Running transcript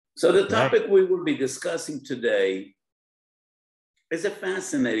So the topic we will be discussing today is a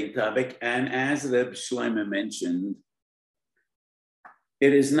fascinating topic. And as Reb Shlomo mentioned,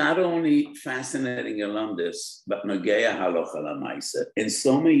 it is not only fascinating alumnus, but Nogeya Halocha Lamaisa in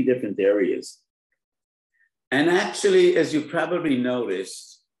so many different areas. And actually, as you probably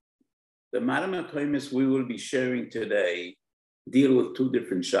noticed, the Maram we will be sharing today deal with two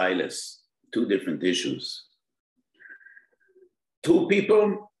different shilas, two different issues. Two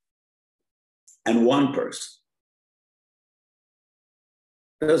people and one person.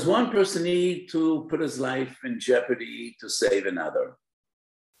 Does one person need to put his life in jeopardy to save another?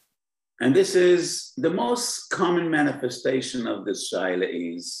 And this is the most common manifestation of this shaila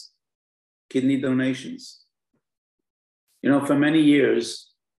is kidney donations. You know, for many years,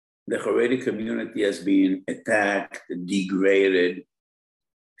 the Haredi community has been attacked, degraded,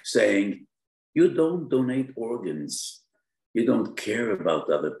 saying, you don't donate organs. You don't care about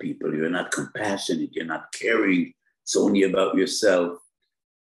other people. You're not compassionate. You're not caring. It's only about yourself.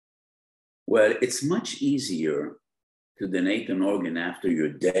 Well, it's much easier to donate an organ after you're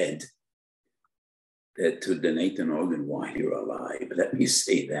dead than to donate an organ while you're alive. Let me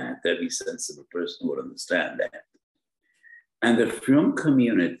say that. Every sensible person would understand that. And the Frum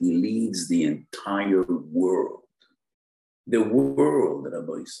community leads the entire world. The world,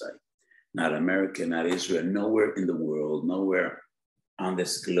 Rabbi say. Not America, not Israel, nowhere in the world, nowhere on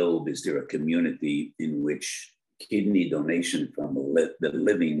this globe is there a community in which kidney donation from the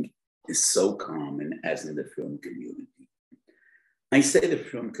living is so common as in the Frum community. I say the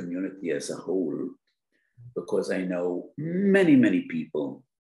Frum community as a whole because I know many, many people,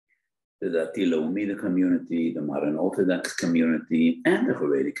 the Dati Leumi community, the Modern Orthodox community, and the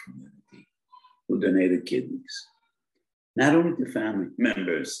Haredi community who donated kidneys. Not only to family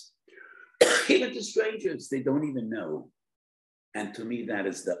members, even to strangers they don't even know. And to me, that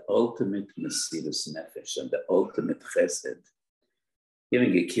is the ultimate Mesiras Nefesh and the ultimate chesed.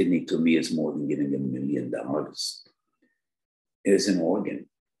 Giving a kidney to me is more than giving $1 million. It is an organ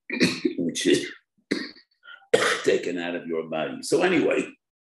which is taken out of your body. So anyway,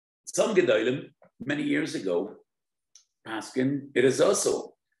 some Gedolim, many years ago, asking, it is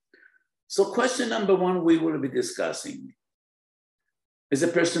also. So question number one we will be discussing. Is a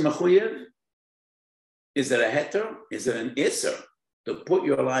person mechuyev? Is it a heter? Is it an iser to put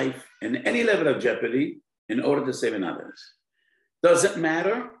your life in any level of jeopardy in order to save others? Does it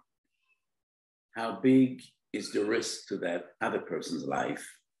matter how big is the risk to that other person's life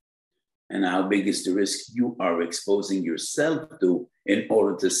and how big is the risk you are exposing yourself to in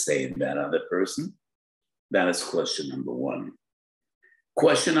order to save that other person? That is question number one.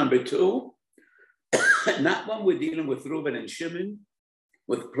 Question number two, not when we're dealing with Reuben and Shimon,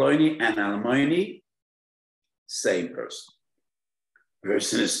 with Ploni and Almoni, same person.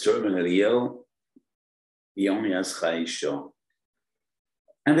 Person is terminally ill, he only has chayisho.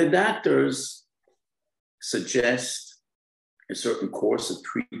 And the doctors suggest a certain course of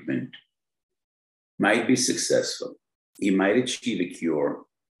treatment might be successful. He might achieve a cure,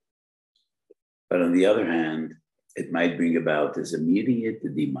 but on the other hand, it might bring about his immediate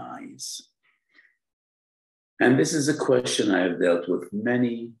demise. And this is a question I have dealt with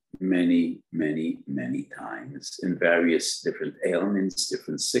many, many, many, many times in various different ailments,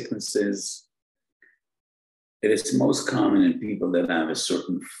 different sicknesses. It is most common in people that have a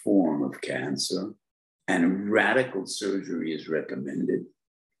certain form of cancer, and radical surgery is recommended.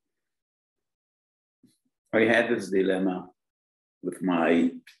 I had this dilemma with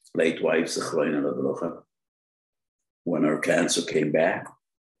my late wife, Zechroina Lavrocha, when her cancer came back.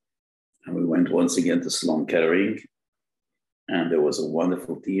 And we went once again to Sloan Kettering, and there was a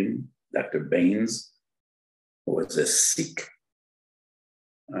wonderful team. Dr. Baines was a Sikh.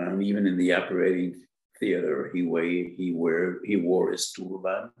 Even in the operating theater, he wore his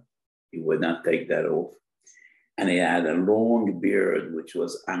turban. He would not take that off. And he had a long beard, which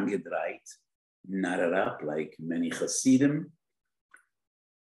was angedreit, knotted up like many Hasidim.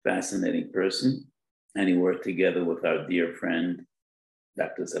 Fascinating person. And he worked together with our dear friend,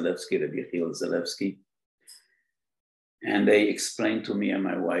 Dr. Zalewski, Rabbi Yechiel Zalewski. And they explained to me and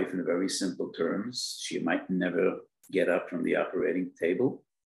my wife in very simple terms, she might never get up from the operating table,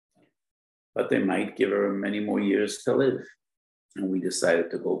 but they might give her many more years to live. And we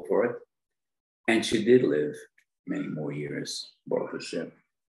decided to go for it. And she did live many more years, Baruch Hashem.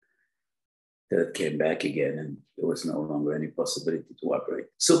 Till it came back again and there was no longer any possibility to operate.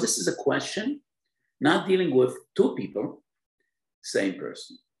 So this is a question, not dealing with two people, same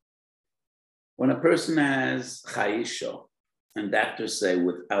person. When a person has chayisho, and doctors say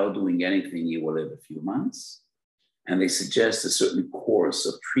without doing anything, he will live a few months, and they suggest a certain course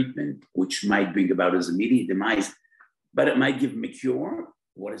of treatment, which might bring about his immediate demise, but it might give him a cure.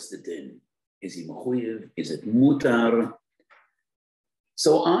 What is the din? Is he mechuyev? Is it mutar?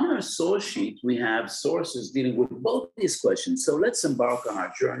 So on our source sheet, we have sources dealing with both these questions. So let's embark on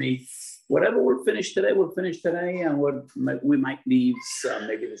our journey. Whatever we'll finish today, and what we might leave some,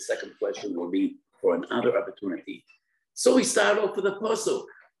 maybe the second question will be for another opportunity. So we start off with a pasuk.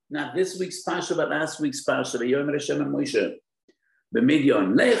 Not this week's parsha, but last week's parsha. V'yomer Hashem and Moshe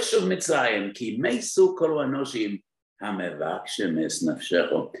b'Midyon lech shuv Mitzrayim ki meisu kol ha'anoshim hamevakshim es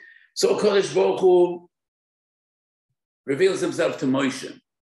nafshecho. So Kodesh Baruch Hu reveals himself to Moshe,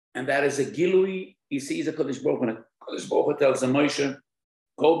 and that is a gilui. He sees a Kodesh Baruch Hu, and Kodesh Baruch Hu tells him, Moshe,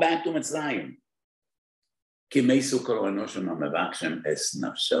 go back to Mitzrayim. Ki meisu kol ha'anoshim hamevakshim es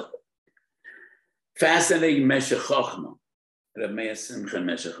nafshecho. Fascinating Meshech Chochma. Reb Meir Simcha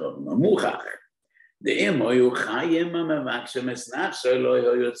Meshech Chochma. Muchach. De'im hoyu chayim hamevakshim es nafshecho lo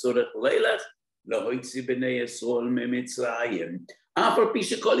hoyu tzorech leilach lo hoitzi b'nei Yisrael miMitzrayim. אף על פי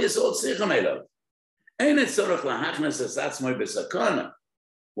שכל יסוד צריכים אליו. אין הצורך להכנס את עצמו בסכנה.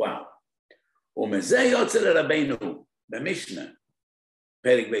 וואו. ומזה יוצא לרבנו במשנה,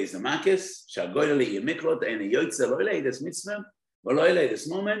 פרק בייס דמקס, שהגוילה יהיה מקלות, אין יוצא לא אלידס מצווה, ולא אלידס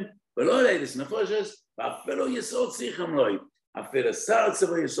מומן, ולא אלידס נפושס, ואפילו יסוד צריכים לו. אפילו שר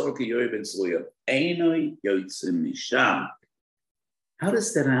צבו יסוד כי יוי בן צרויה. אינו יוצא משם. How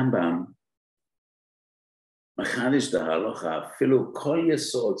does the Rambam Machadish the halacha, afilu kol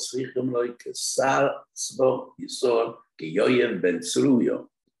yesod tzrichim lo kesar tzvo yesod ki yoyev ben tzruyo.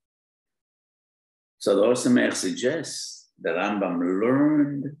 So the Or Sameach suggests that Rambam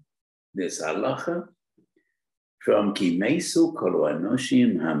learned this halacha from ki meisu kol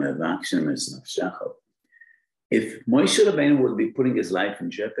ha'anoshim hamevakshim es nafshecho. If Moshe Rabbeinu would be putting his life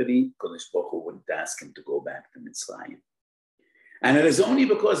in jeopardy, Kodesh Baruch Hu wouldn't ask him to go back to Mitzrayim. And it is only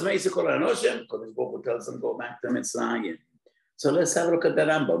because Meisu Kol HaNoshim, Kodesh Baruch Hu tells them go back to Mitzrayim. So let's have a look at the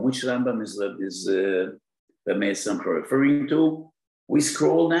Rambam. Which Rambam is the Meir Simcha referring to? We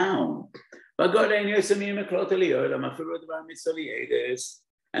scroll down. And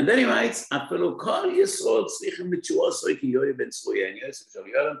then he writes, Afilu Kol Yisod Tzrichim B'Tshuvosoi Ki Yoyev Ben Tzruya and Yosef Shal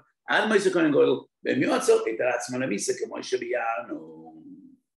Yoram Ad Moshe Kohen Gadol B'Myotzot Itaratz Manavisa K'Moshe B'Yanu.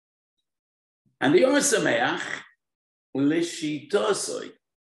 And the Or Sameach Lishitosoi.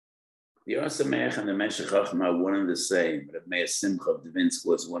 The Or Sameach and the Meshech Chochma are one and the same. Reb Meir Simcha of Dvinsk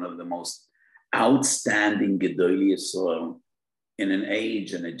was one of the most outstanding Gedolei Yisrael in an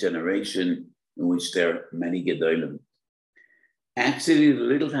age and a generation in which there are many Gedolim. Actually, the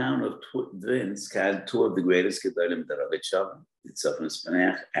little town of Dvinsk had two of the greatest Gedolim, the Rav Shalom, Yitzchak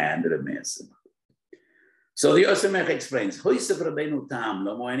Spanech, and Reb Meir Simcha. So the Or Sameach explains, Hoysef Rabbeinu Tam,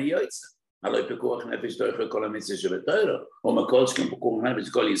 lo mo'eni yoytza. הלוי פיקוח נפש דרך כל המצווה שבתורה, או מכל שכן פיקוח נפש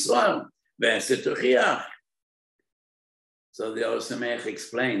כל ישראל, ועשה תוכיח. So the Or Sameach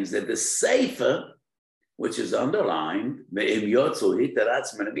explains that the Sefer, which is underlined, ve'im yotzu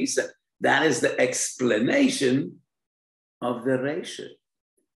hitaratz manavisa, that is the explanation of the Reisha.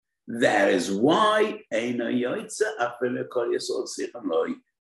 That is why eino yotza afilu kol yesod sicham loi,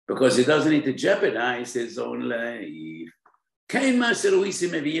 because he doesn't need to jeopardize his own life. Kein maser uisi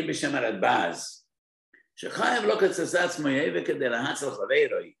meviyim b'shem haradbaz, shechayev lo katzasatz moyeve kedei lahatzal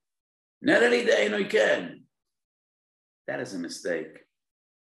chaveiroi, nereli de'enoi ken. That is a mistake.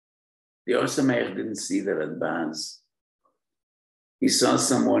 The Or Sameach didn't see the Radbaz. He saw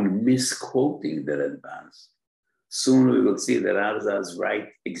someone misquoting the Radbaz. Soon we will see that Radbaz right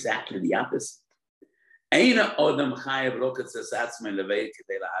exactly the opposite. Eina odam chayev lo katzasatz moyeve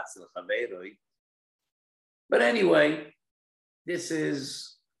kedei lahatzal chaveiroi. But anyway, this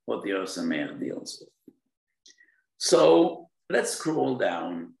is what the Or Sameach deals with. So let's scroll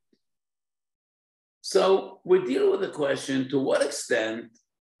down. So we deal with the question, to what extent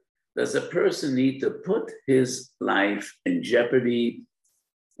does a person need to put his life in jeopardy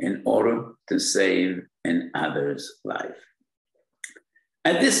in order to save another's life?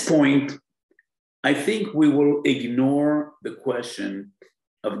 At this point, I think we will ignore the question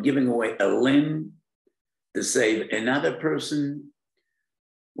of giving away a limb to save another person,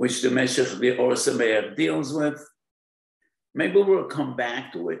 which the Meshech, the Or Sameach deals with. Maybe we'll come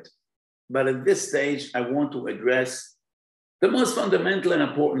back to it. But at this stage, I want to address the most fundamental and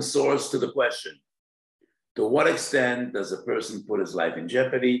important source to the question. To what extent does a person put his life in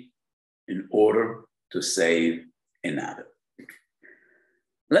jeopardy in order to save another?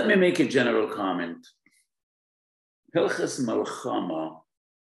 Let me make a general comment. Hilchas Malchama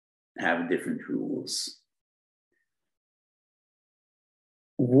have different rules.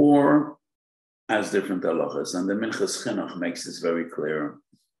 War has different halachas, and the Minchas Chinuch makes this very clear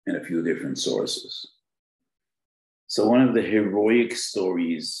in a few different sources. So one of the heroic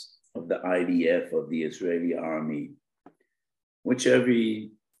stories of the IDF, of the Israeli army, which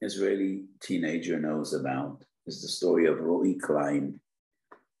every Israeli teenager knows about, is the story of Roy Klein.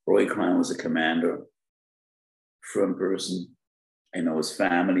 Roy Klein was a commander, firm person. I know his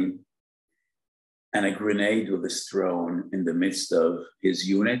family. And a grenade was thrown in the midst of his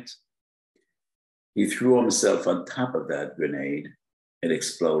unit. He threw himself on top of that grenade. It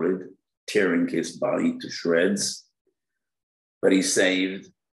exploded, tearing his body to shreds. But he saved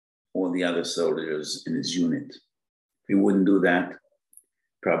all the other soldiers in his unit. If he wouldn't do that,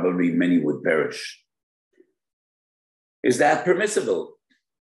 probably many would perish. Is that permissible?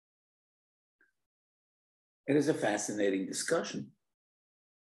 It is a fascinating discussion.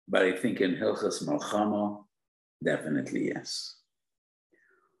 But I think in Hilchas Malchama, definitely yes.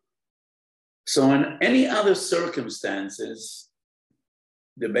 So in any other circumstances,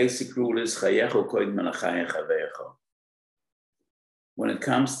 the basic rule is Chayecho koid melachaya chavecho. When it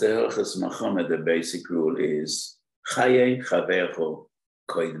comes to Hilchas Malchama, the basic rule is Chaye chavecho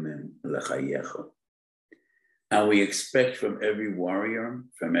koidmen lechayecho. And we expect from every warrior,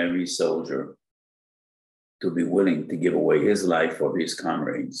 from every soldier, to be willing to give away his life for his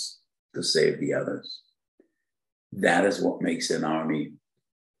comrades to save the others. That is what makes an army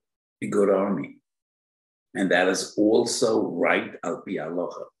a good army. And that is also right al pi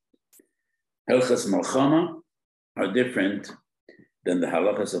halacha. Hilchas Malchama are different than the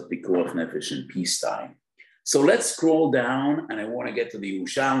halachas of Pikuach Nefesh in peacetime. So let's scroll down, and I want to get to the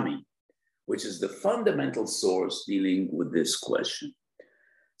Yerushalmi, which is the fundamental source dealing with this question.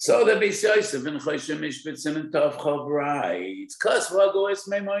 So the Weiss in Choshen Mishpatim and Tov Chav writes, "Kas v'agoes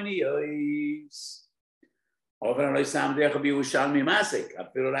meimonios." Over and Loisam Dech Yerushalmi Masik.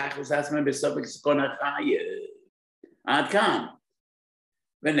 Afilu Rachus Asman Besopik Skona Chaye. Ad Kan.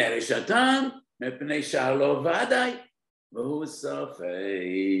 V'nere Shatan Mepnei Shalo Vadai V'hu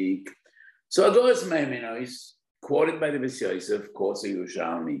Sofek. So Agoes meimonios, quoted by the Weiss Yosef, quotes the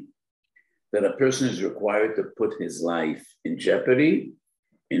Yerushalmi, that a person is required to put his life in jeopardy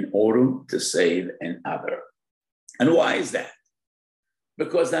in order to save another. And why is that?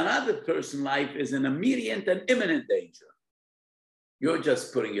 Because another person's life is in immediate and imminent danger. You're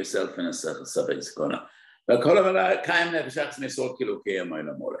just putting yourself in a suffix corner.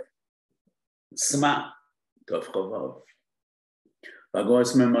 Sma, tov chavav.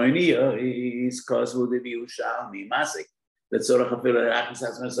 Vagos memoinia is cause would be Yerushalmi masik. That's sort of a rachas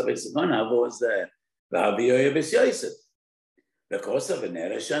asma suffix corner was the Vaviyoy Weiss Yosef. Because of an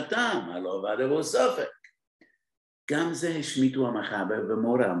Shatam, I love Adavo Suffolk. Gamze Shmitu Amachaber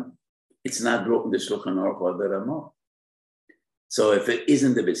Vemoram. It's not broken the Shulchan Aruch or the Ramah. So if it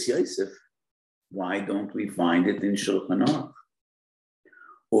isn't the Weiss Yosef, why don't we find it in Shulchan Aruch?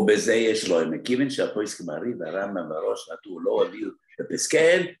 ובזה יש לו, מכיוון שהפויסק ברי והרמב"ם בראש נטו לא הביאו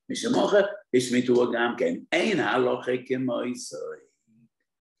בפסקל, משמוכר, השמיטו גם כן, אין הלוכה כמו ישראל.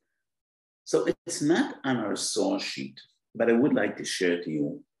 So it's not on our source sheet, but I would like to share to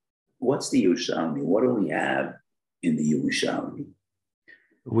you, what's the Yerushalmi? What do we have in the Yerushalmi?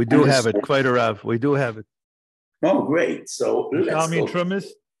 We do have it, quite a Rav. We do have it. Oh, great. So Yerushalmi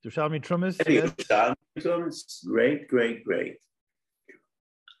Trumas? Yerushalmi Trumas? Yerushalmi Trumas. Great, great, great.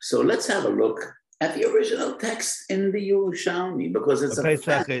 So let's have a look at the original text in the Yerushalmi, because it's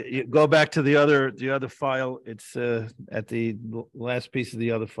go back to the other file. It's at the last piece of the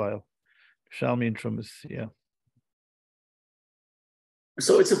other file. Yerushalmi and Trumas, yeah.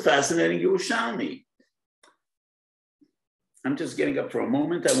 So it's a fascinating Yerushalmi. I'm just getting up for a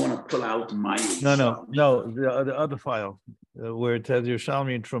moment. I want to pull out my Yerushalmi. No, the other file where it says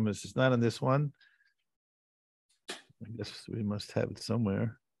Yerushalmi and Trumas. It's not on this one. I guess we must have it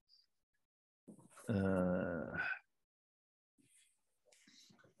somewhere.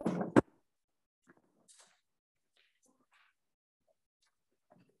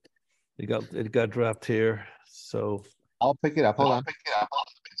 It got dropped here, so I'll pick it up. Hold on.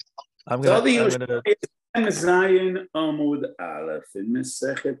 I'm gonna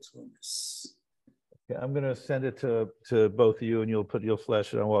send it to both of you, and you'll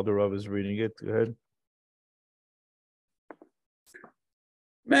flash it on while the Rav is reading it. Go ahead.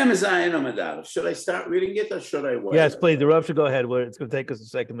 Should I start reading it or should I wait? Yes, please. The Rav should go ahead. It's going to take us a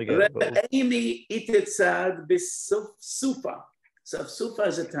second to get it. Sufa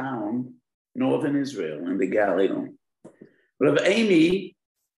is a town, northern Israel, in the Galilee. Rav Amy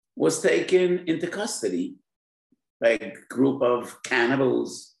was taken into custody by a group of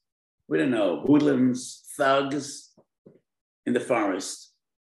cannibals, we don't know, hoodlums, thugs in the forest.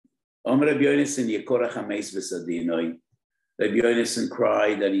 Omer Rabbi Yonason Yekorach HaMeis V'Sadinoi. Rabbi Yonason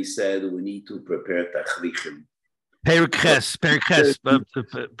cried and he said, we need to prepare Tachlichim. Perikhes.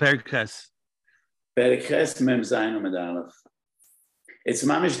 Perikhes Mem Zayin Amud Aleph. It's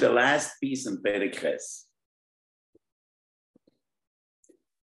mamish the last piece in Perikhes.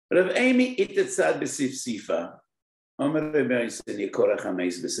 Rav Amy itetzad b'sif sifa. Omer Rabbi Yonason Yekorach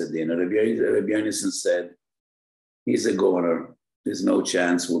HaMeis V'Sadinoi. Rabbi Yonason said, he's a goner. There's no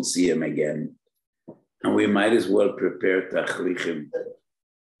chance we'll see him again. And we might as well prepare Tachlichim.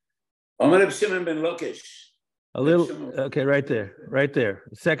 Omer Reb Shimon ben Lakish. A little, okay, right there.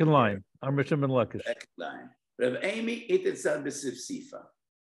 Second line. Amr Shimon ben Lakish. Second line. Rav Amy itetzad b'sif sifa.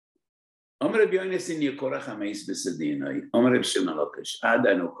 Omer Reb Yonason Yekorach HaMeis V'Sadinoi. Omer Reb Shimon ben Lakish. Ad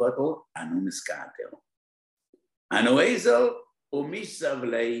anu kotel, anu miskatel. Anu ezel, u'mishav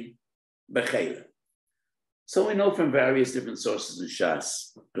lei b'chela. So we know from various different sources in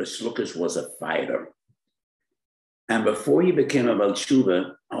Shas, Rish Lakish was a fighter. And before he became a Baal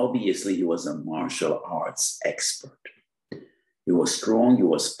Tshuva, obviously he was a martial arts expert. He was strong, he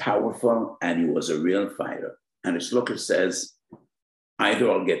was powerful, and he was a real fighter. And Rish Lakish says, either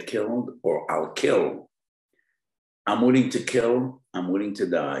I'll get killed or I'll kill. I'm willing to kill, I'm willing to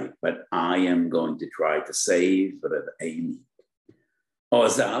die, but I am going to try to save Rav Amy.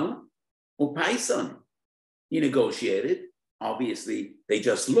 Ozal u'Paison. He negotiated. Obviously, they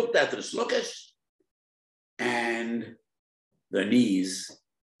just looked at Rish Lakish and their knees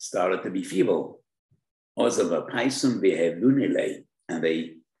started to be feeble. And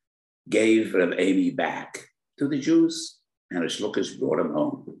they gave Rav Amy back to the Jews, and Rish Lakish brought him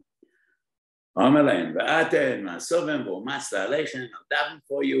home. I'm davening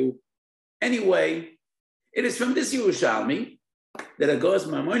for you. Anyway, it is from this Yerushalmi that Agos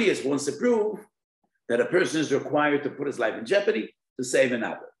Maimonides wants to prove that a person is required to put his life in jeopardy to save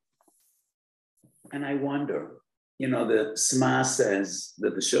another. And I wonder, the Sma says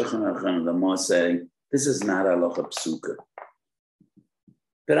that the Shulchan Aruch and the Moshe say, this is not halacha psuka.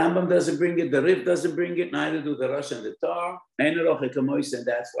 The Rambam doesn't bring it, the Rif doesn't bring it, neither do the Rosh and the Tar, and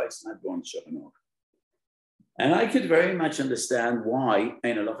that's why it's not drawn to Shulchan Aruch. And I could very much understand why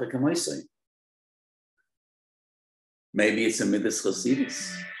ein halacha kamoisei. Maybe it's a midas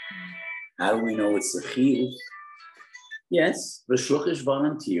chasidus. How do we know it's a chiyuv? Yes, Rish Lakish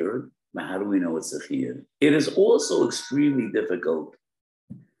volunteered, but how do we know it's a chiyuv? It is also extremely difficult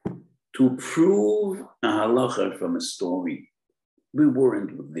to prove a halacha from a story. We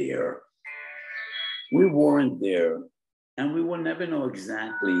weren't there. And we will never know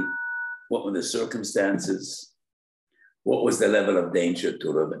exactly what were the circumstances, what was the level of danger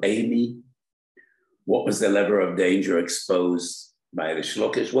to Rav Amy, what was the level of danger exposed by Rish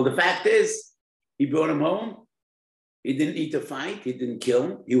Lakish. Well, the fact is, he brought him home. He didn't need to fight. He didn't kill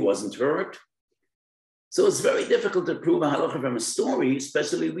him. He wasn't hurt. So it's very difficult to prove a halacha from a story,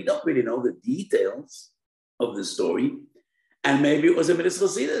 especially we don't really know the details of the story. And maybe it was a midas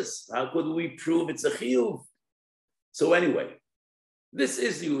chasidus. How could we prove it's a chiyuv? So anyway, this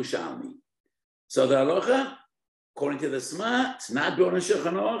is the Yerushalmi. So the halacha, according to the Sma, it's not drawn in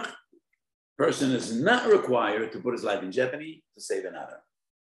Shulchan Aruch. Person is not required to put his life in jeopardy to save another.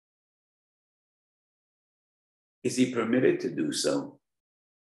 Is he permitted to do so?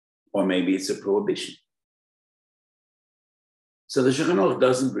 Or maybe it's a prohibition. So the Shulchan Aruch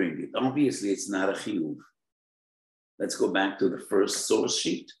doesn't bring it. Obviously, it's not a chiyuv. Let's go back to the first source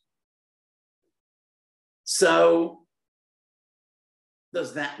sheet. So,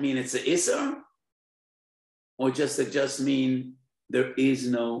 does that mean it's an isser? Or does it just mean there is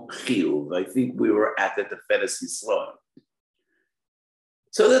no chiyuv? I think we were at the Teferes Yisrael.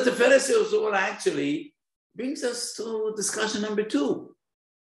 So the Teferes Yisrael actually brings us to discussion number 2,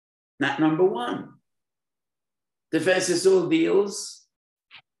 not number 1. Teferes Yisrael deals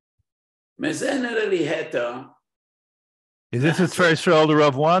mezener eliheta. Is this the Teferes Yisrael the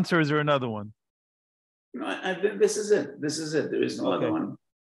Rav wants, or is there another one? No, I think this is it. There is no other one.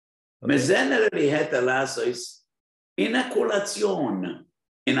 Mezener eliheta lasois. Inoculation,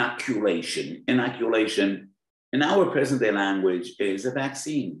 inoculation in our present day language is a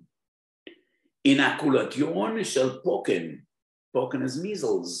vaccine. Inoculation shall poken is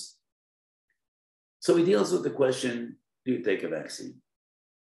measles. So he deals with the question, do you take a vaccine?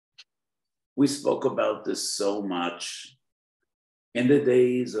 We spoke about this so much in the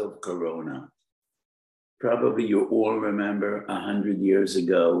days of Corona. Probably you all remember 100 years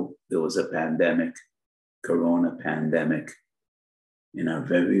ago, there was a pandemic. Corona pandemic. In a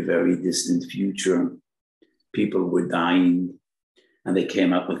very, very distant future, people were dying and they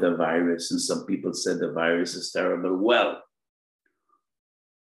came up with a virus, and some people said the virus is terrible. Well,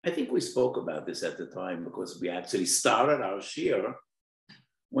 I think we spoke about this at the time because we actually started our shir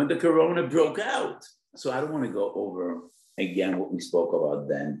when the corona broke out. So I don't want to go over again what we spoke about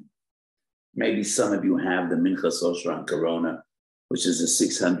then. Maybe some of you have the Minchas Osher on Corona, which is a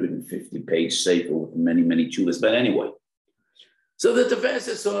 650-page sefer with many, many chuvas. But anyway, so the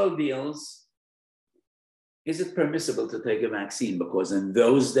Tefesah soil deals, is it permissible to take a vaccine? Because in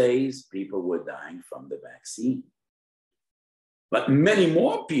those days, people were dying from the vaccine. But many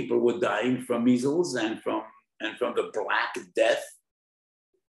more people were dying from measles and from the Black Death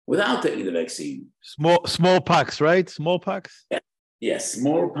without taking the vaccine. Smallpox, right? Smallpox? Yeah. Yes,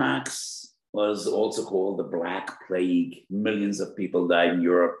 smallpox was also called the Black Plague. Millions of people died in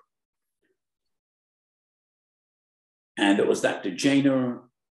Europe. And it was Dr. Jenner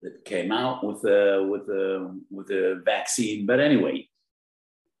that came out with a vaccine. But anyway,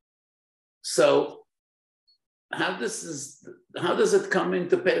 so how does it come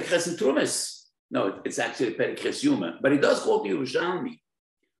into Perikhes and Trumis? No, it's actually Perikhes Yuma, but he does quote Yerushalmi.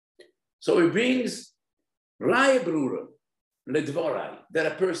 So he brings Raya Brura, Ledvorai, that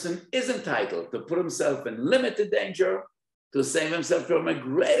a person is entitled to put himself in limited danger to save himself from a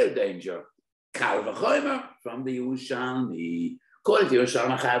greater danger. Kal v'chomer from the Yerushalmi. According to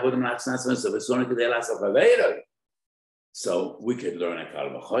Yerushalmi, so we could learn a Kal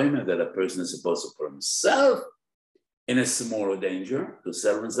v'chomer that a person is supposed to put himself in a smaller danger to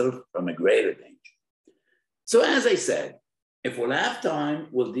save himself from a greater danger. So as I said, if we'll have time,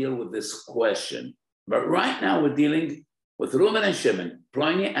 we'll deal with this question. But right now we're dealing with Reuven and Shimon,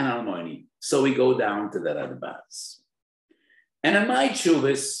 Pliny and Almoni. So we go down to the Radbaz. And in my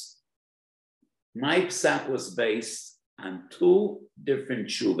chuvas, my psak was based on two different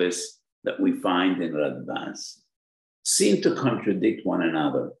chuvas that we find in Radbaz, seem to contradict one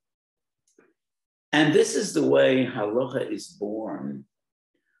another. And this is the way halacha is born.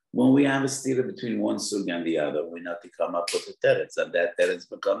 When we have a stira between one sug and the other, we have to come up with a teretz, and that teretz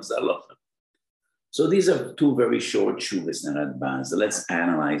becomes halacha. So these are two very short shuvas in Radbaz. Let's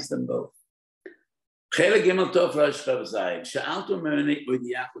analyze them both. Chelek Gimel Tov Rosh Chav Zayin. She'altu Merni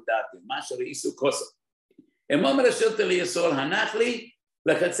Udiyaku Dati. Masher Isu Kosa. Emom Rashil Teli Yisol Hanachli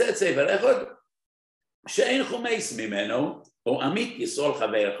Lechatzet Sefer Echod She'en Chumeis Mimeno O Amit Yisol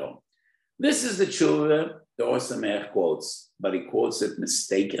Chaverecho. This is the tshuva the Or Sameach quotes, but he quotes it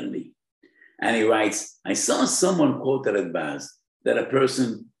mistakenly. And he writes, I saw someone quote at Radbaz that a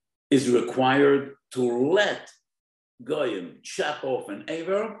person is required to let Goyim chop off an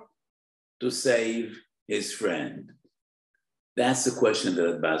aver to save his friend. That's the question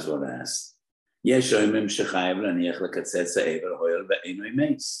that Radbaz would ask. Yesh oimim shechayev laniach lekatzetz ha'aver hoyel ve'enoi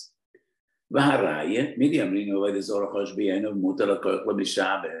meis. V'haraya, midi amrinu oved ezor chosh b'yenu v'mutar l'koich lo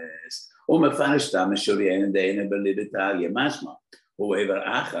b'shabes. ומפרש תם משוריין דיינה בליבטליה, משמע, הוא עבר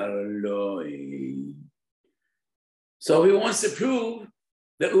אחר לוי. So he wants to prove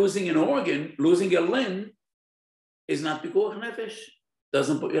that losing an organ, losing a limb, is not pikuach nefesh,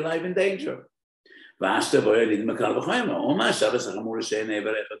 doesn't put your life in danger. ואשתה בו יליד מקל וחיימה, ומה שבס החמור שאין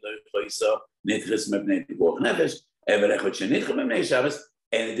עבר אחד לא יכויסו, נתחס מפני פיקוח נפש, עבר אחד שנתחם מפני שבס,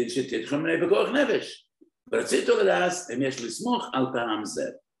 אין דין שתתחם מפני פיקוח נפש. ורציתו לדעת, אם יש לסמוך על טעם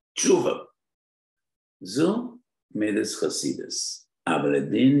זה. Tshuva. Zu midas chasidus. Aber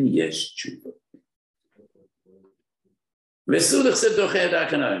din yesh tshuva. Vesudach se dochet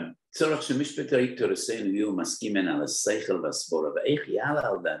akanoim. Tzorach shemishpetei toreseinu yu maskimen al seichel vasvora. Ve'ech yala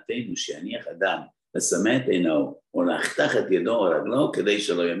al da'atenu she'aniach adam לסמא את עינו, או להחתך את ידו או רגלו, כדי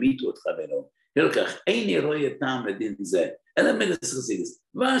שלא ימיתו את חברו. הלכך, איני רואה טעם לדין זה, אלא מידס חסידס.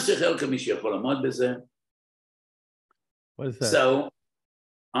 ושחלק מי שיכול לעמוד בזה. What is that? So,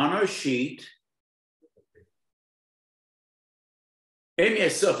 on our sheet, אם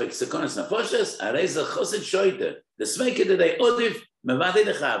יש סופק סקונס נפושס, הרי זה חוסד שויטה, דסמי כדי עודף,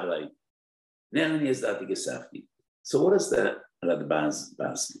 מבטא דחברי. נראה אני הזדעתי גספתי. So what is that Radbaz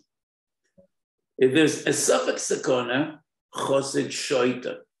based? If there's a suffix sakona, chosid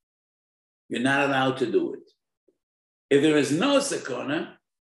shoita, you're not allowed to do it. If there is no sakona,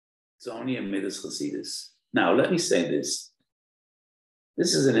 it's only a midas chasidus. Now, let me say this.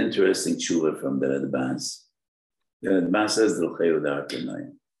 This is an interesting tshuva from the Radbaz. The Radbaz says,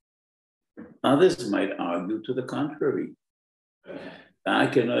 others might argue to the contrary. The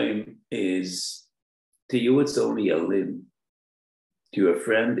Akanoim is, to you, it's only a limb. To your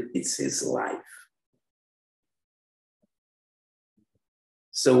friend, it's his life.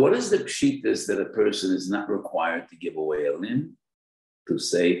 So what is the pshitas that a person is not required to give away a limb to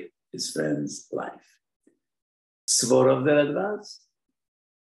save his friend's life? Svor of the Radbaz.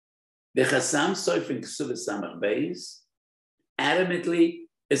 The Chasam Soif in Ksuvah Samach Beis adamantly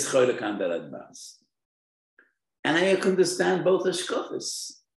is choylek on the Radbaz. And I can understand both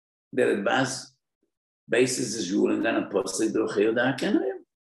Ashkofis. The Radbaz bases his ruling on a posik d'rochei d'arkenoyim.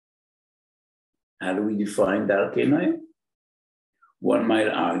 How do we define d'arkenoyim? One might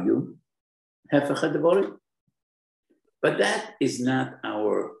argue, hefech ha'devorim. But that is not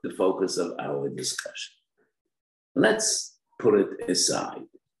the focus of our discussion. Let's put it aside.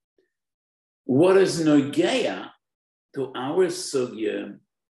 What is nogeya to our sugya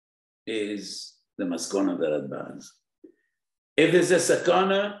is the maskona of the Radbaz. If there's a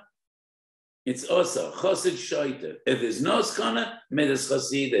sakana, it's also chosid shoiter. If there's no sakana, midas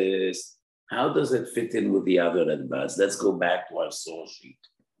chosidis. How does it fit in with the other Radbaz? Let's go back to our source sheet.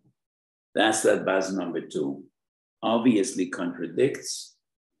 That's Radbaz number 2. Obviously contradicts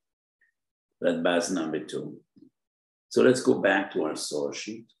Radbaz number 2. So let's go back to our source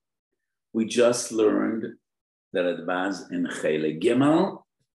sheet. We just learned that Radbaz in Chele Gimel.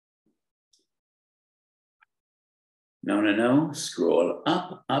 No. Scroll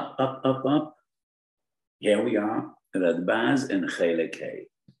up. Here we are. Radbaz in Chele K.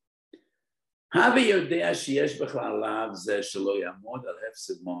 Have יודע שיש בכלל לאו זה שלא יעמוד על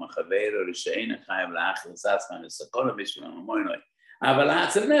הפסד כמו מחברו, שאין חייב להכניס עצמם לסכונה בשביל הממוינוי, אבל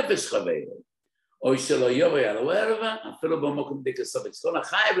אצל נפש חברו, או שלא יבוא על הערבה, אפילו במקום דקסוף אצלונה,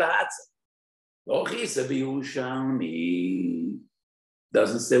 חייב להצל. לא חיסה בירושלמי.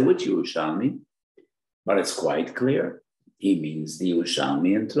 Doesn't say which Yerushalmi, but it's quite clear. He means the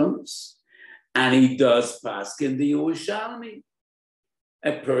Yerushalmi in Trumas. And he does paskin the Yerushalmi.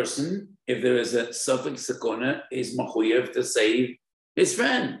 A person, if there is a suffix sakona, is machuyev to save his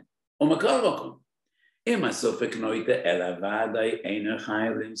friend. Umakal Ima suffix noite elavadai einer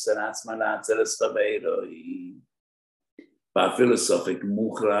chaylim saratz malatzel eschaveiroi. Ba'afilu suffix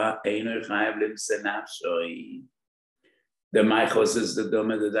muchra einer chaylim senafshoi. The maichos is the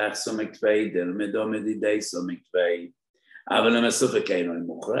dome the dach somik tvei, the medome the day somik tvei. Aber lema suffix einer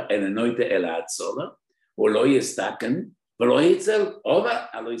muchra, ela noite elatzola, or lo yestaken, this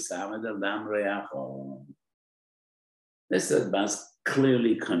Radbaz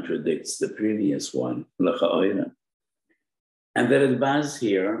clearly contradicts the previous one. And the Radbaz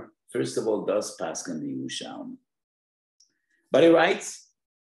here, first of all, does paskin the Yerushalmi. But he writes,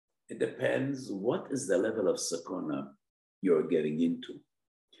 it depends what is the level of sakona you're getting into.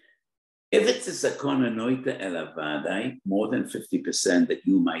 If it's a sakona noita elavadai, more than 50% that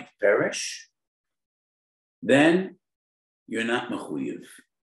you might perish, then you're not mechuyev.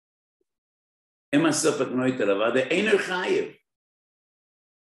 But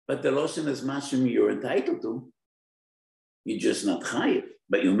the loshen is mashim you're entitled to. You're just not chayev,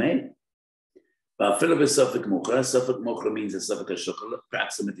 but you may. Suffolk mochra means a Suffolk shukal,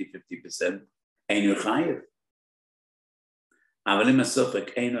 approximately 50%. Ein you're chayev. Avalim a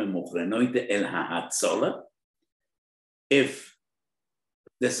Suffolk eino mochra noite el ha'atzola. If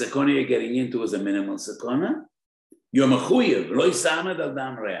the sakona you're getting into is a minimal sakona, you're mechuyev, lo yisamed al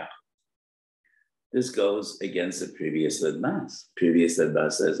dam reach. This goes against the previous Radbaz. Previous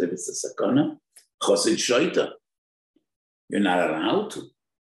Radbaz says if it's a sakana, chosid shoita. You're not allowed to.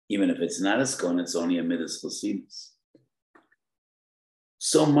 Even if it's not a sakana, it's only a midas chosidus.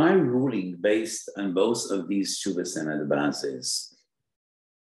 So my ruling based on both of these shuvas and Radbaz is,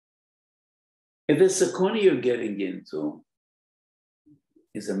 if the sakana you're getting into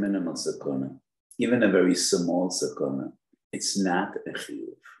is a minimal sakana, even a very small sakana, it's not a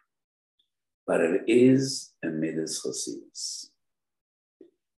chiyuv, but it is a midas chosidus.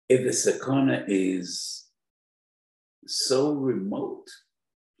 If the sakana is so remote,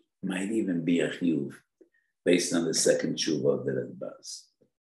 it might even be a chiyuv based on the second tshuva of the Radbaz.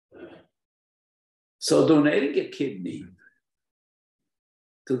 So donating a kidney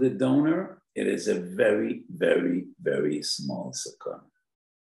to the donor, it is a very, very, very small sakana.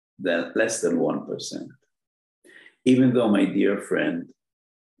 That less than 1%. Even though my dear friend,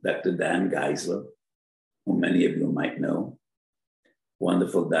 Dr. Dan Geisler, who many of you might know,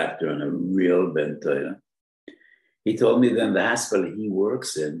 wonderful doctor and a real Ben Torah, he told me that in the hospital he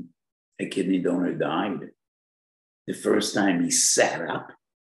works in, a kidney donor died. The first time he sat up,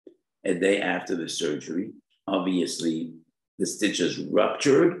 a day after the surgery, obviously the stitches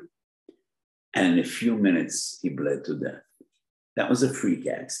ruptured, and in a few minutes he bled to death. That was a freak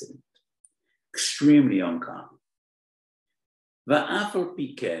accident, extremely uncommon. Va'afal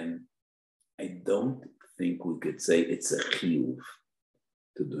piken, I don't think we could say it's a chiyuv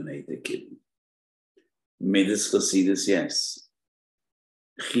to donate a kidney. Midas chosidus, yes.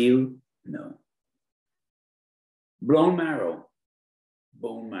 Chiyuv, no. Bone marrow.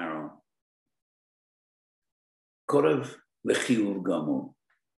 Korav lechiyuv gamur.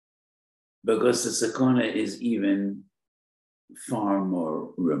 because the sakuna is even far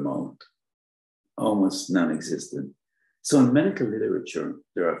more remote, almost non-existent. So in medical literature,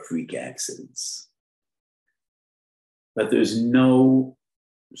 there are freak accidents, but there's no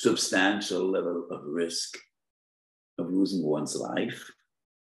substantial level of risk of losing one's life.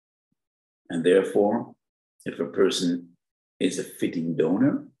 And therefore, if a person is a fitting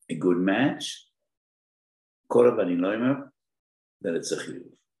donor, a good match, that it's a chiyuv.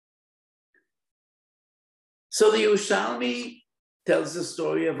 So the Yerushalmi tells the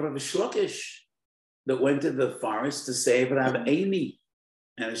story of Rav Shlokish that went to the forest to save Rav Amy.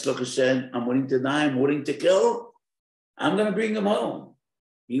 And Shlokish said, I'm willing to die, I'm willing to kill, I'm going to bring him home.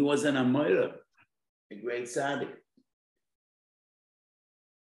 He was an Amoira, a great tzaddik.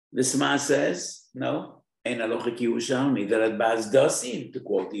 The Sma says, no, ein halacha ki Yerushalmi, the Radbaz does seem to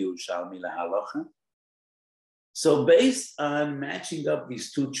quote the Yerushalmi lahalacha. So based on matching up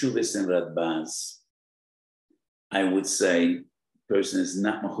these two tshuvas in Radbaz, I would say person is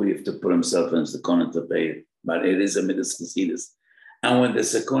not mechuyev to put himself in the sakona to pay it, but it is a midas chasidus. And when the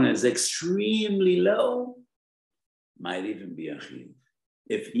sakona is extremely low, might even be a chiyuv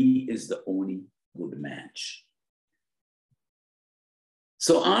if he is the only good match.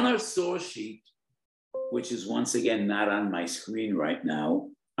 So on our source sheet, which is once again not on my screen right now,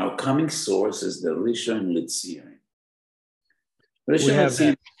 our coming source is the Rishon Litzion.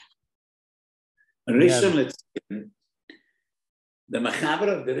 Rishon Litzion, the Mechaber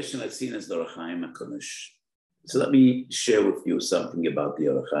of the Rishon Litzion is the Orach Chaim HaKadosh. So let me share with you something about the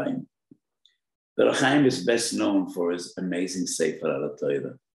Orach Chaim. The Orach Chaim is best known for his amazing Sefer al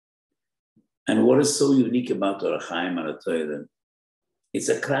Torah. And what is so unique about the Orach Chaim al Torah? It's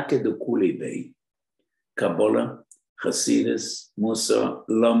a krake de kuli bei. Kabbalah, Hasidus, Musa,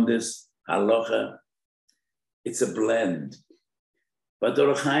 Lomdus, Halacha. It's a blend. But the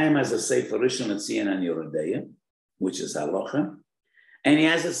Orach Chaim has a Sefer Rishon Litzion and Yerodeya, which is Halacha. And he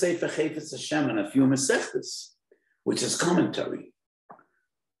has a Sefer Chayfetz Hashem and a few Masechtas, which is commentary.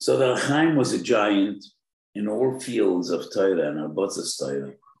 So the Orach Chaim was a giant in all fields of Torah and Arbotzas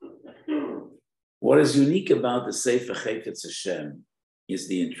Torah. What is unique about the Sefer Chayfetz Hashem is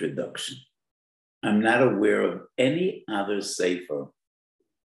the introduction. I'm not aware of any other Sefer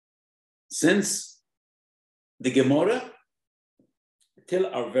since the Gemara till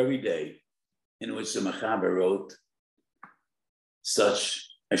our very day in which the Mechaber wrote such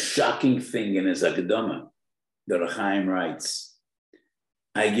a shocking thing in his Akdama. The Orach Chaim writes,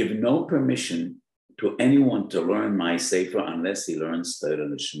 I give no permission to anyone to learn my Sefer unless he learns Torah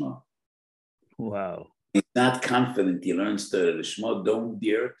Lishma. Wow. He's not confident he learns Torah Lishma, don't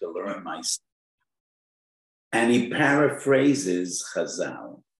dare to learn my Sefer. And he paraphrases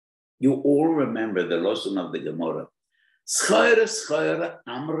Chazal. You all remember the lesson of the Gemara. Schoire, schoire,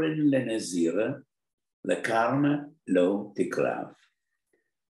 amrin lenezira, lekarma lo tikrav.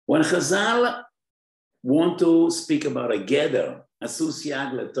 When Chazal want to speak about a geder, a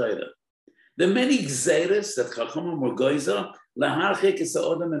susiag leTorah, the many gzeres that Chachamim were goizer, laharchik is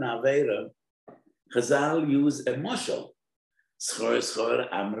odem and aveira, Chazal use a moshel. Schoire, schoire,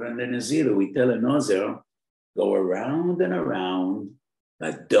 amrin lenezira. We tell a nozer, go around and around,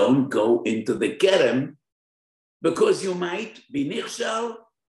 but don't go into the kerem, because you might be nichshal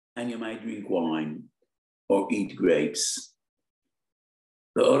and you might drink wine or eat grapes.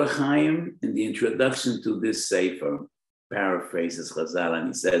 The Orach Chaim, in the introduction to this Sefer, paraphrases Chazal and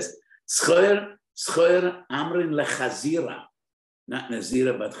he says, Schoer, schoer amrin lechazira, not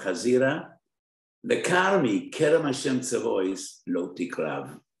nazira but chazira, lekarmi kerem Hashem tzavois lo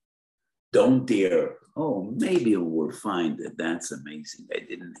tikrav. Don't dare. Oh, maybe we'll find it. That's amazing. I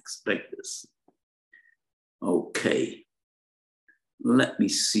didn't expect this. Okay. Let me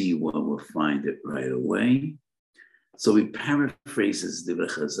see where we'll find it right away. So he paraphrases the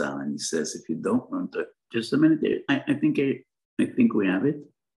Chazal and he says, if you don't learn to, just a minute there. I think we have it.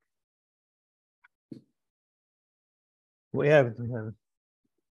 We have it. We have it.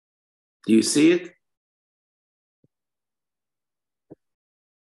 Do you see it?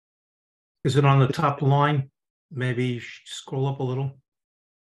 Is it on the top line? Maybe you should scroll up a little.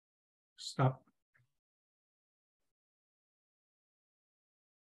 Stop.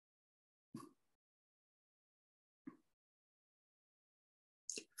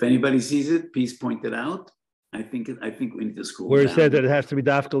 If anybody sees it, please point it out. I think we need to scroll Where down. it said that it has to be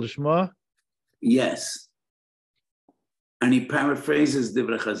dafkel Shema? Yes. And he paraphrases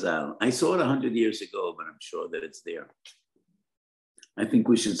Divrei Chazal. I saw it 100 years ago, but I'm sure that it's there. I think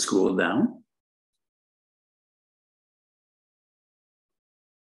we should scroll down.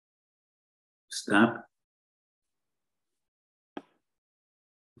 Stop.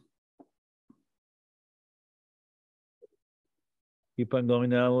 Keep on going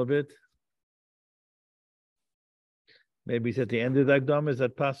down a little bit. Maybe it's at the end of the Agdama. Is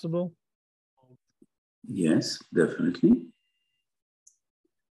that possible? Yes, definitely.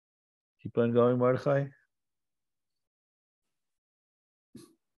 Keep on going, Mordechai.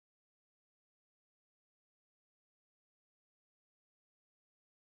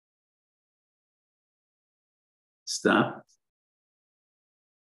 Stop.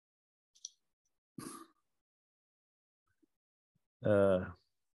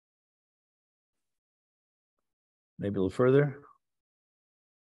 Maybe a little further.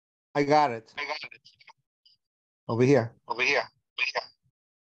 I got it. Over here.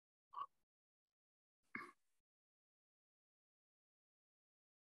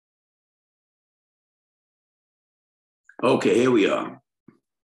 Okay, here we are.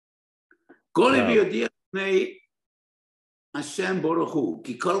 Wow. Hashem Baruch Hu,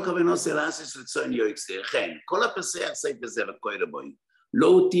 כי כל כוונו סלאסיס רצון יועצי, כן, כל הפסח ספר זה וקוי רבוי,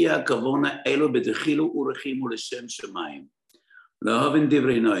 לא תהיה הכוונה אלו בדחילו ורחימו לשם שמיים, לאהובן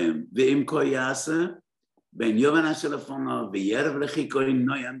דברי נוים, ואם כה יעשה, בין יובן אשר לפונו, וירב לחיקוי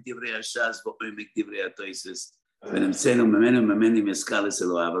נוים דברי הש"ס, ועומק דברי התויסס, ונמצאנו ממני מסקלס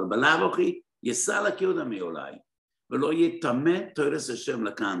אלוה, אבל בלאו הכי יסלק יהודה מעולי, ולא יטמא תורס השם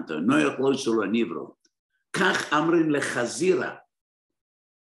לקנטו, נו יאכלו שלא נברו, כך אמרים לחזירה,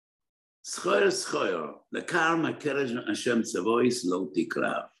 זכור, לקרמה קרש השם צבויס לא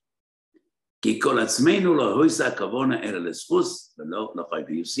תקרב. כי כל עצמנו לא הויסה הכוונה אלא לסחוס, ולא לחי,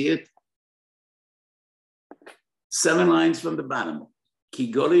 you see it? 7 lines from the bottom.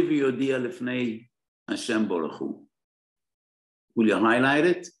 כי גולי ויודיע לפני השם ברוך הוא. Will you highlight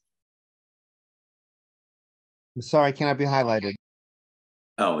it? I'm sorry, it cannot be highlighted.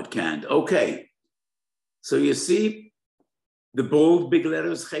 Oh, it can't. Okay. So you see the bold big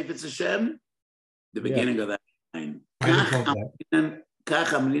letters, Chayfetz Hashem, the beginning of that line.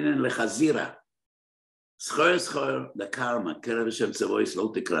 Kach amrinen lechazira. Schor, the karma, kerev Hashem tzavois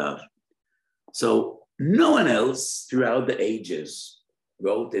lo tikrav. So no one else throughout the ages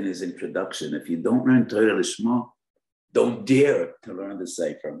wrote in his introduction, if you don't learn Torah Lishma, don't dare to learn the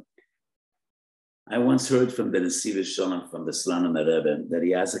Sefer. I once heard from the Nesiv Shalom, from the Slanim Rebbe, that he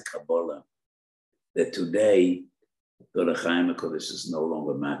has a Kabbalah, that today, the Rechaim HaKodesh is no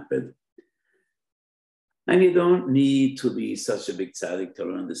longer makbid. And you don't need to be such a big tzaddik to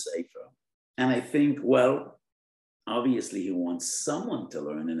learn the Sefer. And I think, well, obviously he wants someone to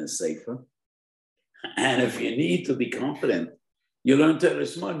learn in a Sefer. And if you need to be confident, you learn Torah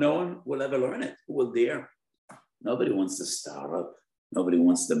Lishma, no one will ever learn it. Who will dare? Nobody wants to start up. Nobody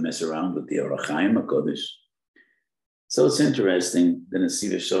wants to mess around with the Rechaim HaKodesh. So it's interesting. The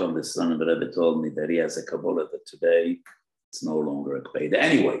Nesiv Shalom, the son of the Rebbe, told me that he has a Kabbalah that today it's no longer a Kpeda.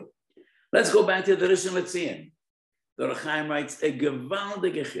 Anyway, let's go back to the Rishon LeZion. The Rechaim writes a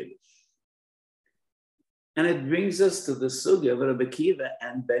gewaldige Chiddush. And it brings us to the sugya of Rabbi Akiva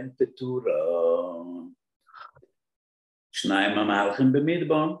and Ben Petura. Shnayim HaMalchim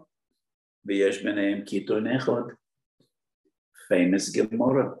b'Midbar, v'yesh b'neim Kitor Nechod. Famous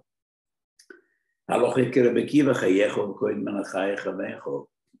Gemara. But the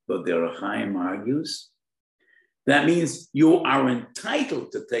Rechaim argues that means you are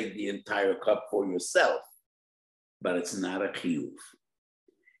entitled to take the entire cup for yourself, but it's not a chiyuv.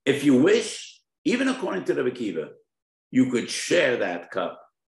 If you wish, even according to the Akiva, you could share that cup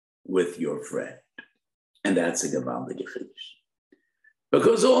with your friend, and that's a gevaldige chiddush.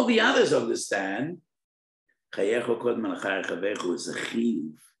 Because all the others understand, chayecho kodem l'chayechavechu is a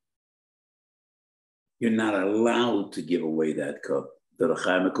chiyuv. You're not allowed to give away that cup. The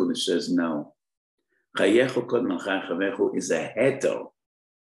Rechaim HaKodesh says no. Chayecho kodem l'chayechavechu is a heter.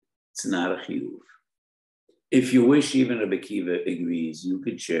 It's not a chiyuv. If you wish, even Rabbi Akiva agrees, you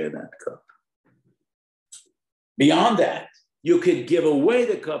could share that cup. Beyond that, you could give away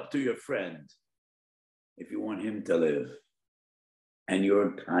the cup to your friend if you want him to live. And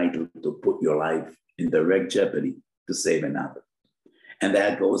you're entitled to put your life in direct jeopardy to save another. And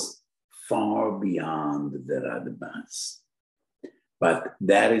that goes far beyond the Radbaz. But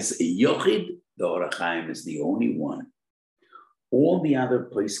that is a Yochid. The Or HaChaim is the only one. All the other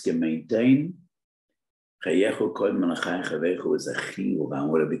poskim maintain Chayecho Kodem l'Chayechavechu is a chiyuv. And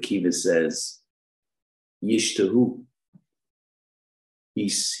what Rabbi Akiva says, Yishtahu. He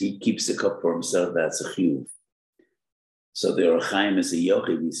keeps the cup for himself, that's a chiyuv. So the Or HaChaim is a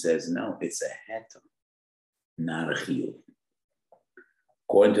Yochid. He says, no, it's a heter, not a chiyuv.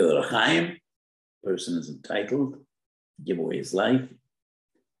 According to the Rechaim, person is entitled to give away his life,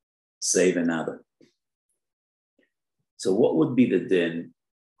 save another. So what would be the din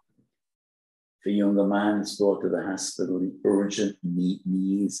The younger man is brought to the hospital. He urgently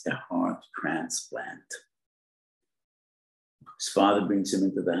needs a heart transplant. His father brings him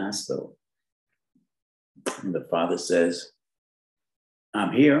into the hospital. And the father says,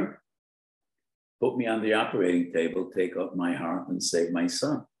 I'm here. Put me on the operating table, take out my heart and save my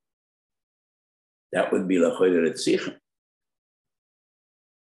son. That would be l'choyer etzicha.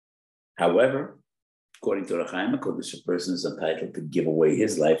 However, according to Rechaim HaKodesh, a person is entitled to give away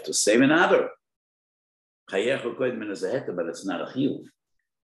his life to save another. But it's not a chiyuv.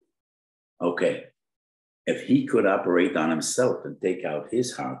 Okay, if he could operate on himself and take out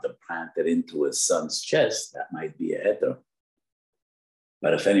his heart and plant it into his son's chest, that might be a heter.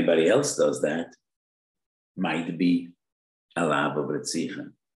 But if anybody else does that, might be a lav of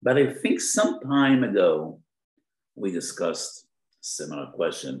etzicha. But I think some time ago, we discussed a similar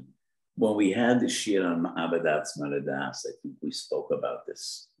question. When we had the shir on Ma'abadatz Maladas, I think we spoke about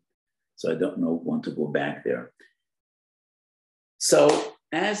this. So I don't want to go back there. So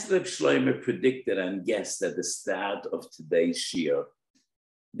as Reb Shlomo predicted and guessed at the start of today's shir,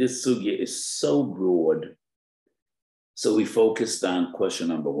 this sugya is so broad. So we focused on question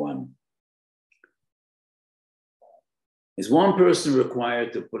number 1. Is one person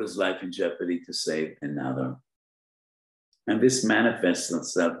required to put his life in jeopardy to save another? And this manifests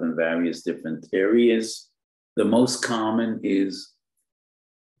itself in various different areas. The most common is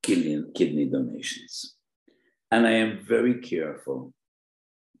kidney donations. And I am very careful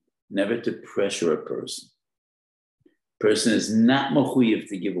never to pressure a person. Person is not mechuyev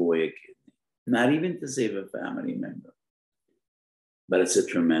to give away a kidney, not even to save a family member. But it's a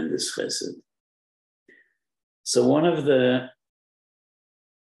tremendous chesed. So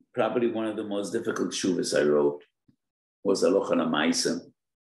probably one of the most difficult shuvas I wrote was Aloha Lamaisa.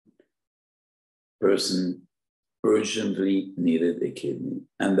 Person urgently needed a kidney.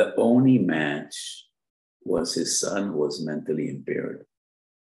 And the only match was his son who was mentally impaired.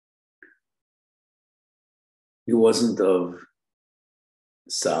 He wasn't of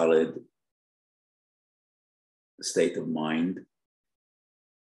solid state of mind.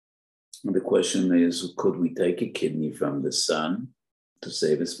 And the question is, could we take a kidney from the son to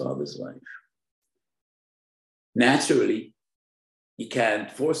save his father's life? Naturally, you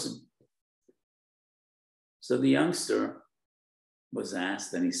can't force him. So the youngster was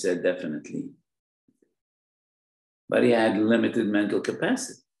asked, and he said definitely. But he had limited mental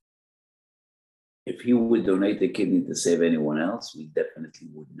capacity. If he would donate the kidney to save anyone else, we definitely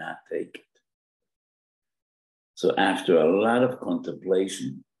would not take it. So after a lot of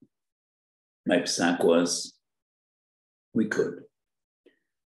contemplation, my psak was, we could.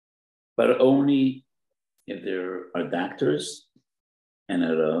 But only if there are doctors and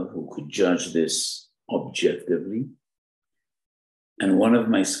a Rav who could judge this objectively. And one of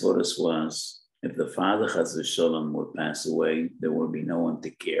my svoras was, if the father Chas v'Sholom would pass away, there would be no one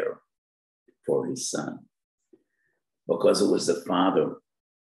to care for his son. Because it was the father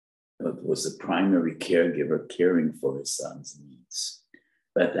that was the primary caregiver caring for his son's needs.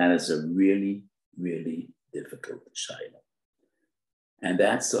 But that is a really, really difficult shaila. And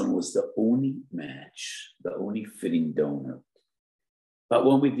that son was the only match, the only fitting donor. But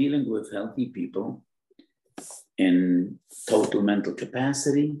when we're dealing with healthy people in total mental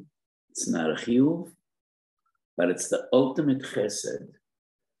capacity, it's not a chiyuv, but it's the ultimate chesed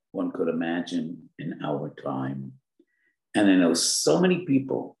one could imagine in our time. And I know so many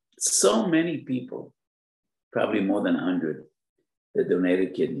people, probably more than 100, that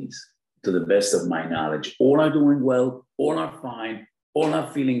donated kidneys. To the best of my knowledge, all are doing well, all are fine, all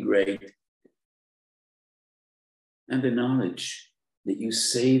are feeling great. And the knowledge that you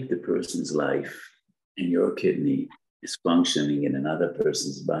saved the person's life and your kidney is functioning in another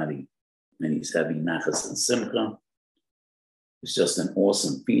person's body and he's having nachas and simcha, it's just an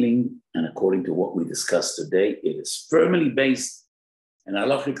awesome feeling. And according to what we discussed today, it is firmly based in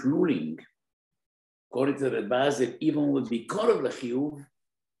halachic ruling. According to the Rebaz, it even would be kol of l'chiyuv,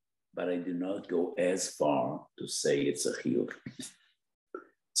 but I do not go as far to say it's a chiyuv.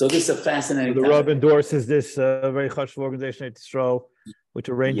 So this is a fascinating. So the Rav endorses this very chashuv organization, Yisrael, which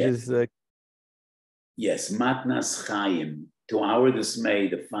arranges. Yes, Matnas Chaim. To our dismay,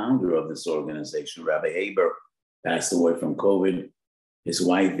 the founder of this organization, Rabbi Haber, passed away from COVID. His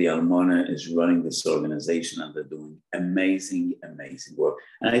wife, the Almona, is running this organization, and they're doing amazing, amazing work.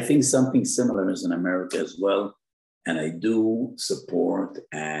 And I think something similar is in America as well. And I do support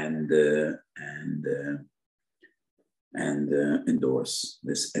and endorse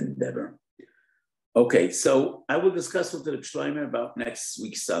this endeavor. Okay, so I will discuss with Reb Shlomo about next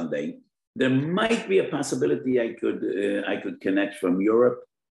week Sunday. There might be a possibility I could connect from Europe,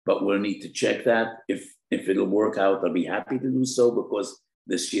 but we'll need to check that. If it'll work out, I'll be happy to do so because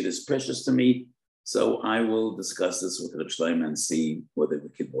this sheet is precious to me. So I will discuss this with Reb Shlomo and see whether we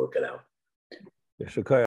can work it out.